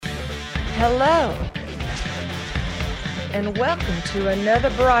Hello, and welcome to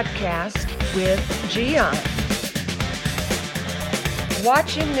another broadcast with Gian.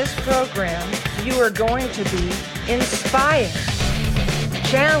 Watching this program, you are going to be inspired,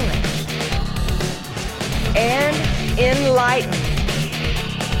 challenged, and enlightened.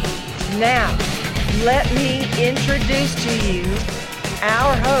 Now, let me introduce to you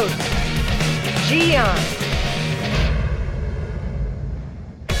our host, Gian.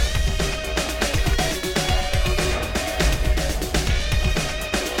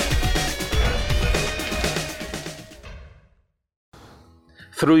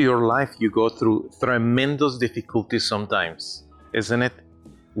 Through your life, you go through tremendous difficulties sometimes, isn't it?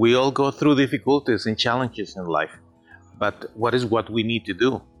 We all go through difficulties and challenges in life. But what we need to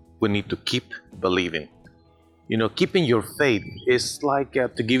do? We need to keep believing. You know, keeping your faith is like,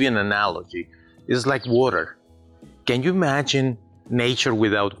 to give you an analogy, is like water. Can you imagine nature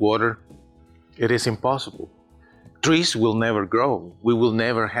without water? It is impossible. Trees will never grow. We will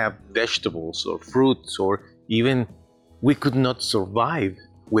never have vegetables or fruits, or even we could not survive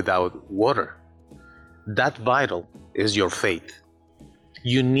without water. That vital is your faith.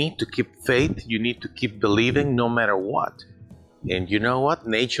 You need to keep faith, you need to keep believing no matter what. And you know what?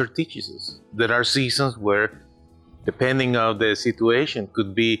 Nature teaches us. There are seasons where, depending on the situation,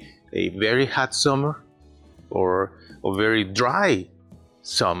 could be a very hot summer or a very dry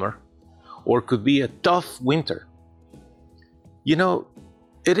summer, or could be a tough winter. You know,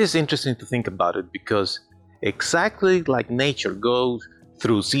 it is interesting to think about it because exactly like nature goes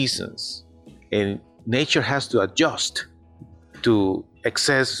through seasons, and nature has to adjust to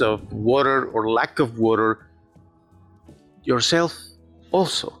excess of water or lack of water. Yourself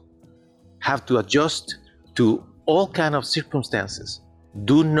also have to adjust to all kind of circumstances.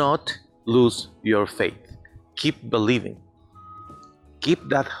 Do not lose your faith. Keep believing. Keep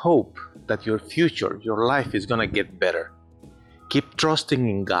that hope that your future, your life is going to get better. Keep trusting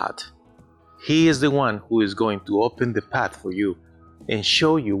in God. He is the one who is going to open the path for you and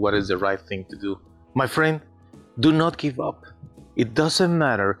show you what is the right thing to do. My friend, do not give up. It doesn't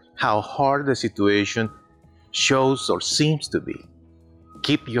matter how hard the situation shows or seems to be.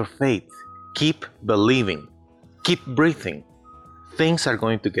 Keep your faith. Keep believing. Keep breathing. Things are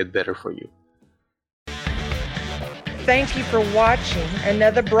going to get better for you. Thank you for watching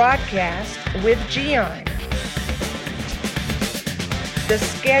another broadcast with Gian. The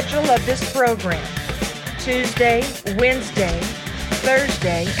schedule of this program: Tuesday, Wednesday,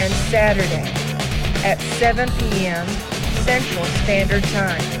 Thursday, and Saturday at 7 p.m. Central Standard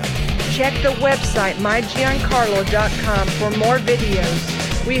Time. Check the website mygiancarlo.com for more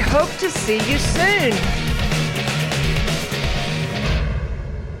videos. We hope to see you soon.